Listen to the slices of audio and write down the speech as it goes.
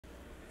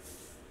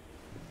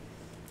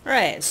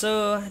Alright,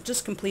 so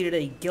just completed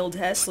a guild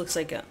test. Looks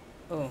like a...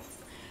 Oh.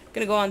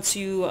 Gonna go on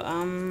to,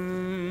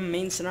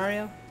 main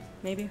scenario?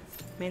 Maybe?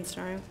 Main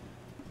scenario?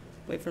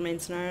 Wait for main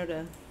scenario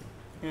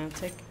to,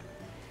 tick.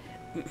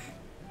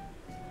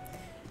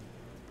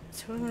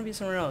 So I want to be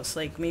somewhere else,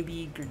 like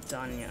maybe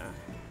Gridania.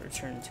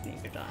 Return to New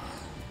Gridania.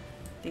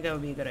 I think that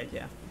would be a good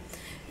idea.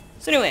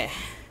 So anyway,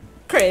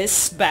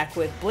 Chris, back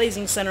with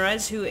Blazing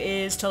Sunrise, who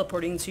is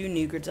teleporting to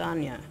New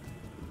Gridania.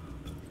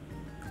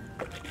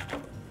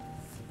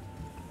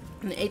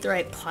 In the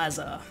Aetheryte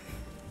Plaza.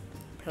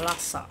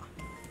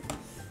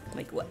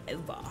 Like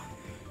whatever.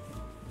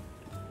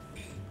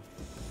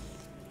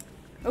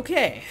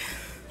 Okay.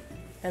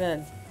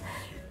 Gotta,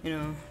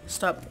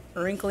 stop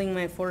wrinkling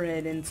my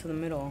forehead into the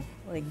middle.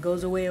 Like,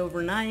 goes away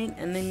overnight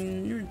and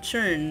then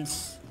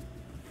returns.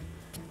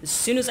 As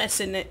soon as I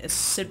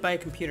sit by a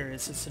computer,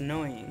 it's just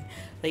annoying.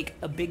 Like,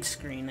 a big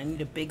screen. I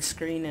need a big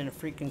screen and a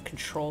freaking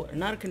controller.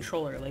 Not a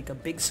controller, like a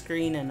big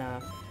screen and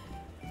a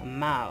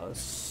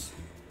mouse.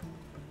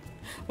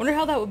 Wonder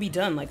how that would be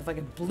done. Like, if I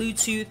could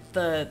Bluetooth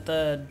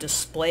the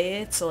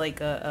display to,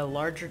 like, a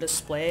larger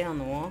display on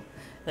the wall.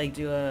 Like,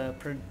 do a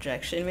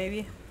projection,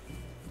 maybe?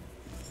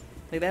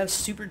 Like, they have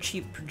super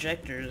cheap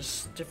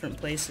projectors, different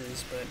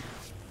places,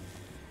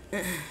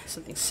 but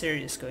something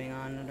serious going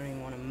on. I don't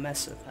even want to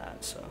mess with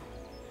that, so.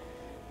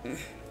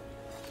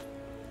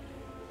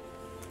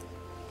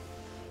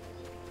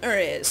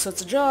 Alright, so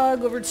it's a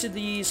jog over to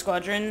the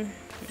squadron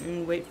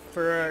and wait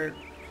for our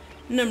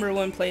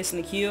 #1 place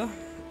in the queue.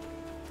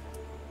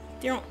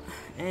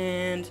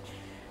 And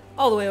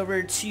all the way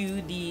over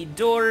to the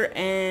door,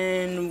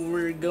 and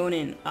we're going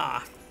in.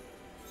 Ah.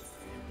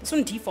 This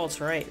one defaults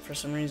right for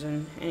some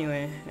reason.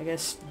 Anyway, I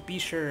guess be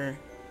sure.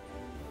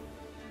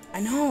 I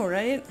know,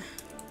 right?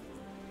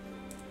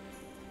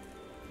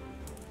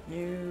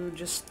 You're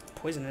just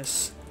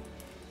poisonous.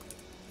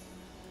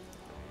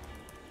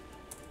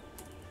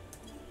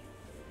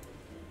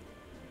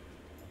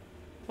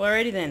 Well,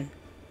 alrighty then.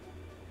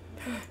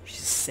 She's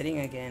sitting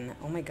again.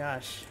 Oh my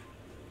gosh.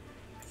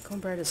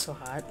 Combra is so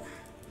hot.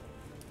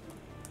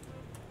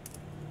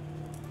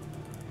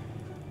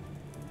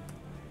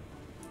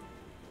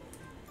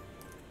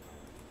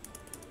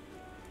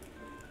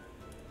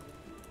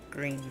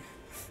 Green.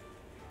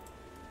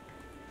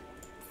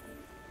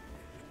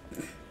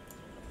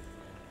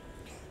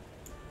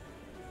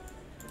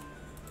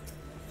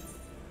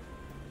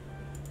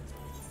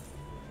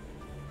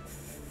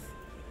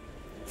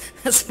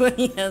 That's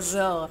funny as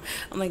hell.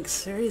 I'm like,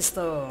 serious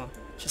though.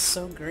 Just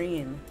so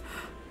green.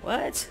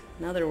 What?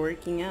 Now they're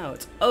working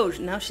out. Oh,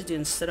 now she's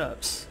doing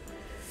sit-ups.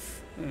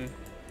 I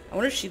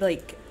wonder if she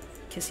like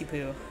kissy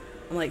poo.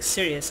 I'm like,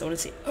 serious. I want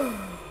to see.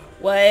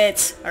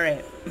 What?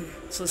 Alright.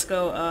 So let's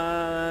go,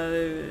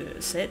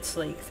 sit,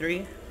 like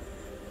 3.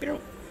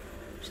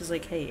 She's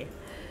like, hey.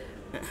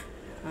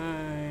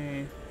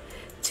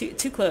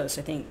 Too close,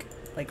 I think.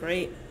 Like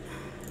right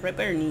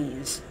by her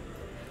knees.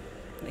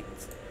 Like,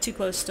 too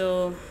close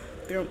still.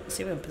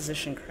 See if I can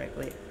position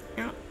correctly.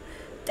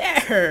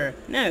 There!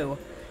 No.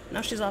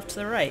 Now she's off to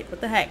the right.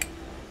 What the heck?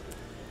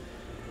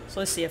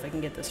 So let's see if I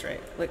can get this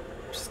right. Look,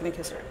 she's gonna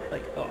kiss her.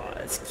 Like, oh,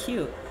 it's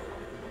cute.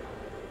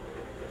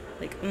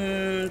 Like,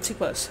 too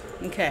close.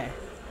 Okay.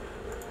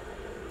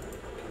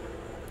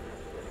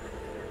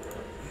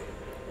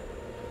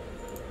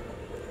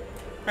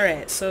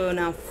 Alright, so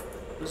now,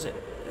 was it?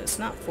 It's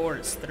not 4,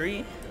 it's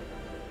 3.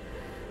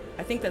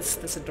 I think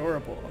that's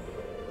adorable.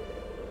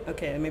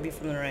 Okay, maybe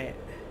from the right.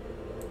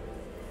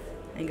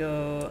 And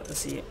go, let's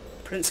see,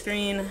 print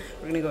screen.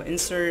 We're gonna go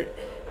insert,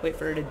 wait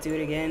for her to do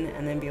it again,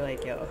 and then be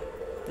like, yo,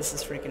 this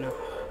is freaking,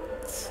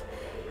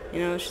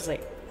 she's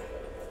like,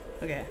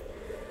 okay.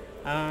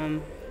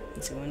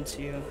 Let's see, 1,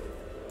 2,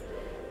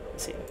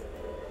 let's see.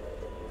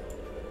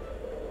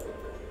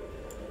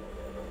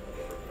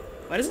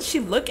 Why doesn't she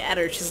look at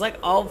her? She's like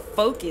all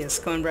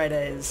focused, Cornbright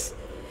is.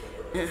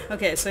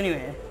 Okay, so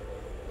anyway.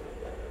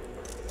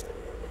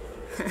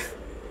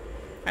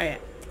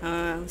 Alright,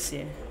 let's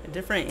see. A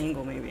different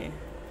angle maybe.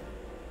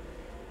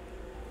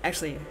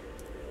 Actually,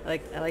 I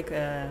like,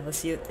 let's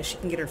see if she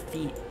can get her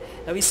feet.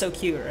 That'd be so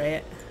cute,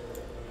 right?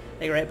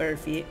 Like right by her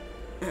feet.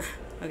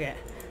 Okay,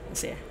 let's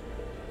see.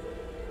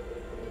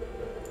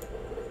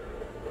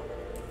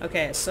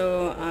 Okay,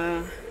 so,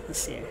 let's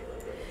see.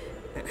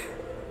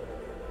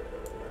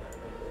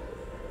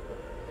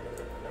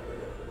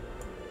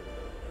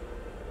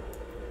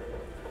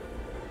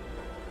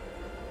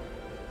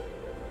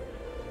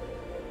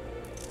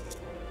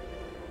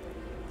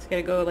 It's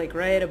gotta go like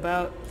right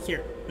about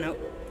here. Nope.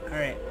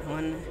 Alright,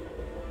 1,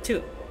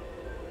 2,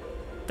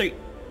 3,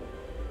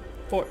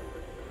 4,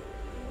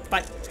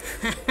 5.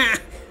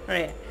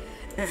 Alright.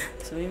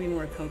 So maybe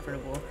more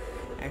comfortable,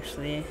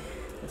 actually.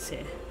 Let's see.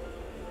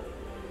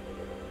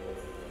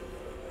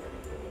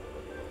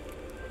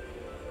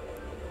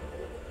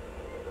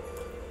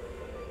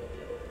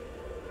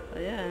 Oh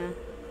yeah.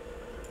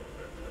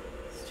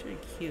 It's pretty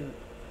cute.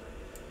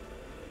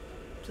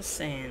 Just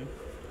saying.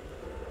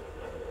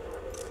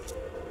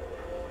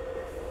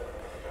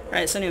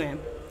 Alright, so anyway.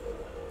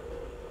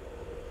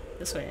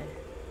 This way.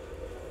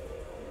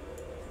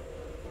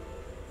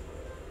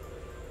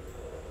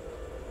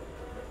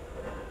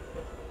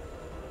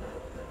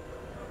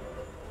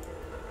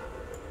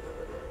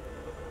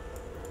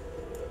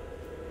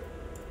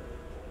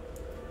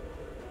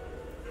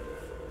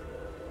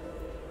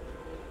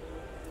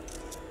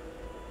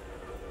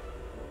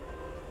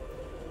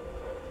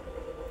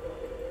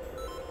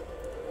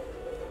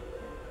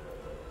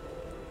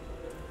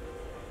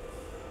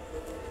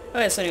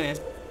 Okay, so anyway.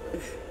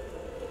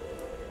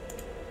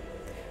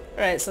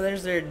 Alright, so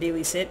there's their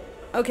daily sit.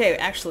 Okay,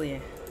 actually,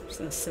 I'm just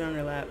gonna sit on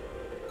her lap.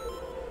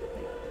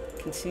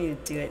 Continue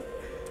to do it.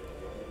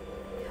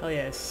 Hell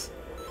yes.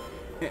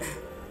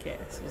 Okay,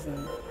 so she's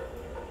gonna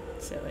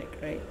sit like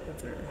right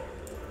with her.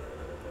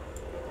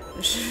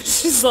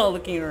 She's all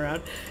looking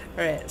around.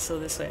 Alright, so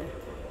this way.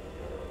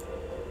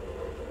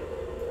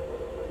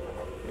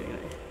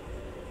 Anyway.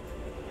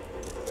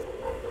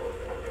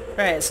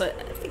 Alright, so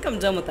I think I'm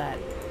done with that.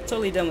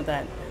 Totally done with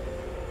that.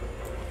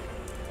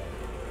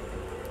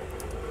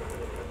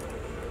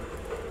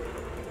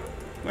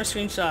 More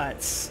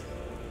screenshots.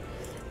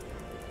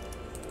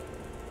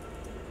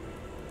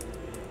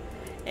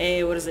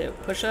 Hey, what is it?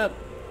 Push up.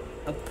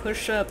 A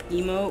push-up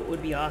emote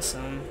would be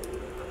awesome.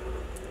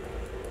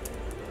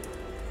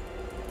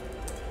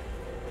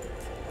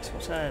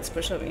 Screenshots.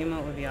 Push-up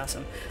emote would be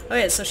awesome.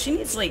 Okay, so she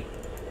needs like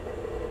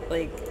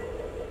 2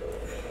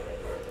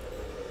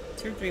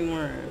 or 3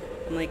 more.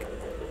 I'm like.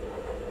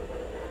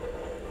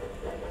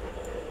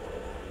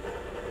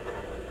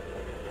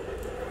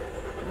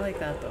 I like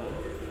that though.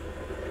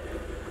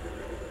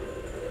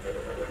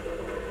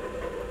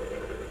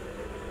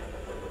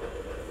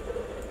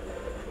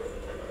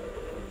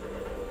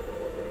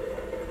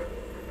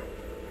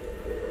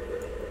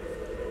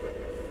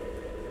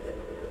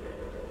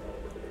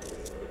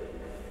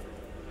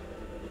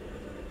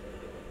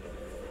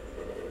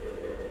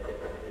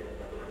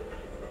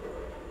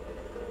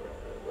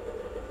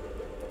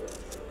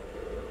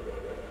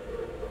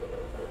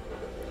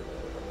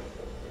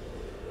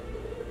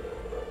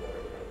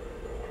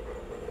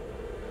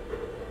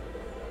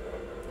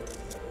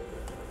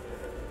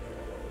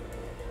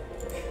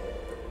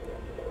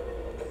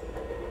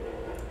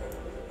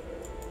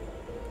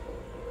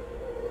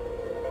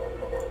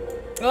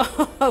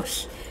 Oh,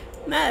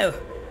 no!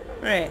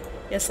 Right.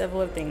 Yes, I have a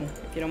lifting,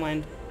 if you don't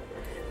mind.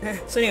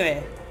 So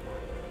anyway,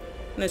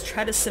 I'm gonna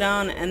try to sit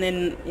down, and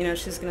then, you know,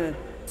 she's gonna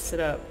sit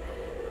up.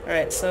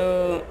 Alright,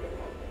 so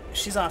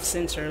she's off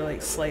center,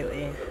 like,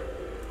 slightly.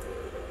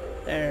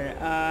 There,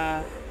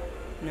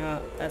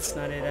 no, that's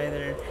not it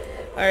either.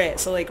 Alright,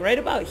 so, like, right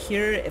about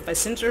here, if I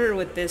center her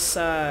with this,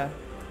 it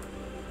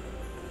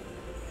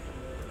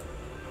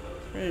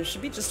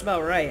should be just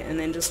about right, and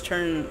then just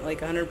turn, like,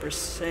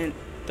 100%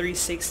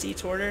 360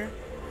 toward her.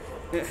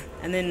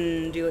 And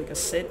then do like a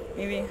sit,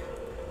 maybe?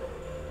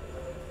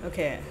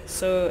 Okay,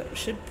 so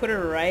should put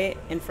her right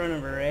in front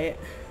of her, right?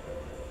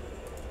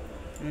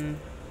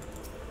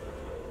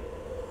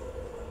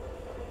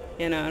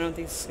 Yeah, no, I don't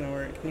think this is gonna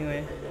work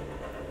anyway.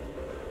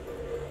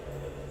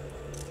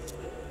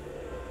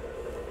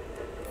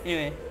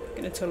 Anyway,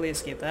 gonna totally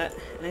escape that.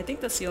 And I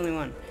think that's the only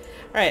one.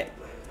 Alright.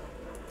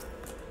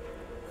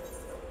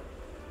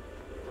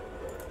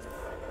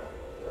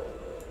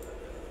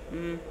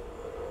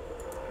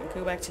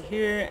 Go back to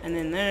here, and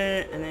then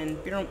there, and then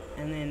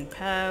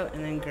pow,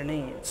 and then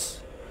grenades.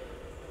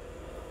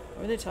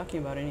 What were they talking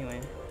about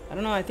anyway? I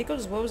don't know, I think it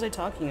was, what was I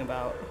talking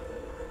about?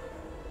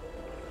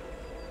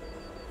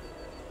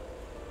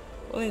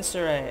 Williams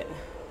to right.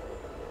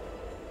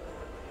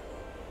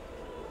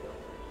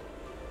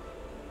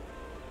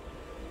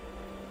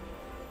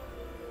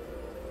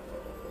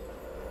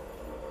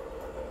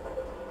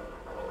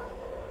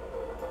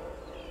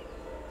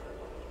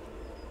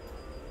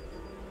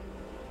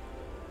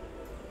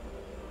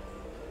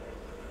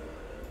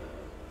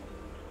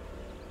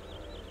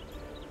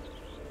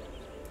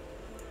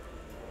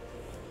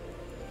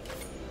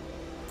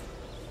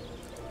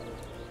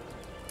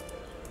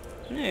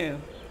 No.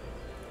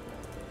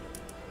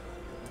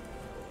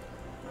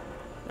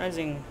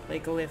 Rising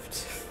like a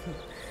lift.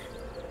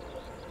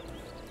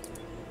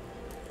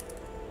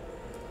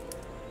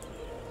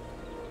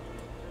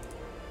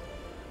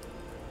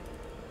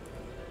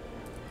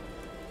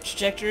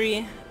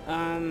 Trajectory,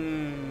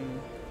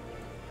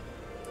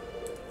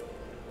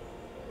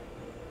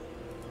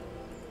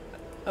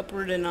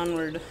 upward and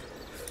onward.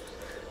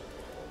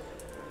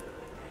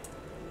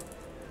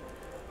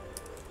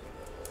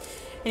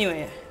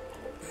 Anyway.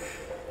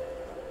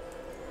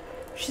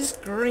 She's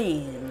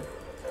green.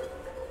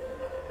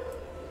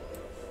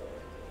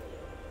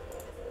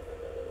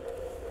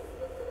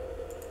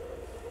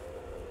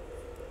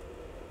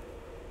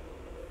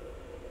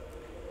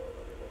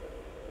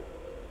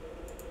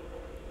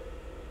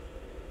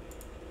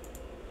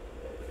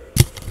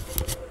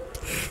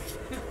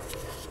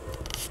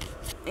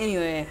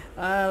 Anyway,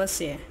 let's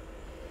see.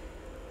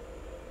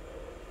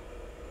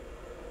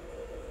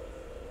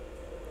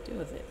 Deal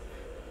with it.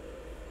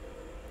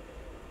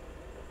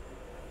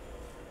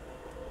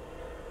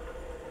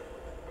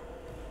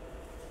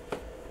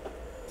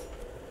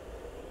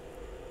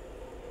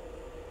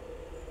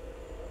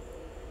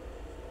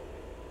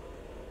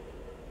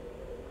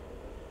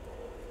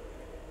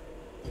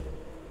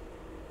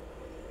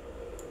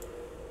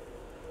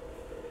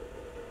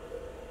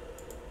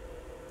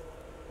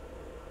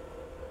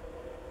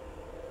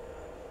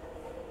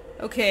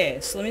 Okay,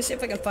 so let me see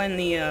if I can find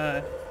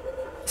the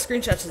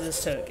screenshots of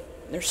this took.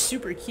 They're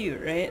super cute,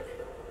 right?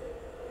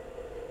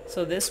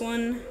 So this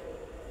one,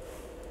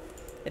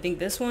 I think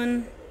this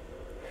one.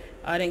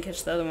 I didn't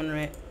catch the other one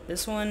right.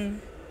 This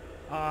one.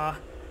 Ah.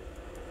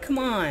 Come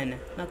on.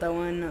 Not that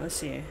one. Let's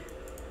see.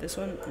 This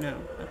one? No,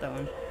 not that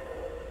one.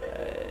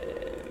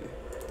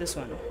 This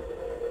one.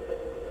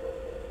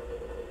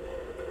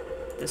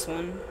 This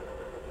one.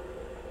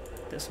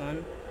 This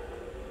one.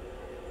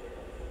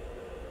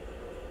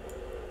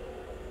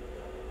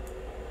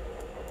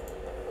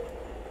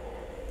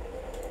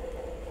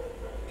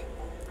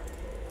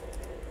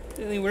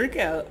 Daily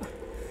workout.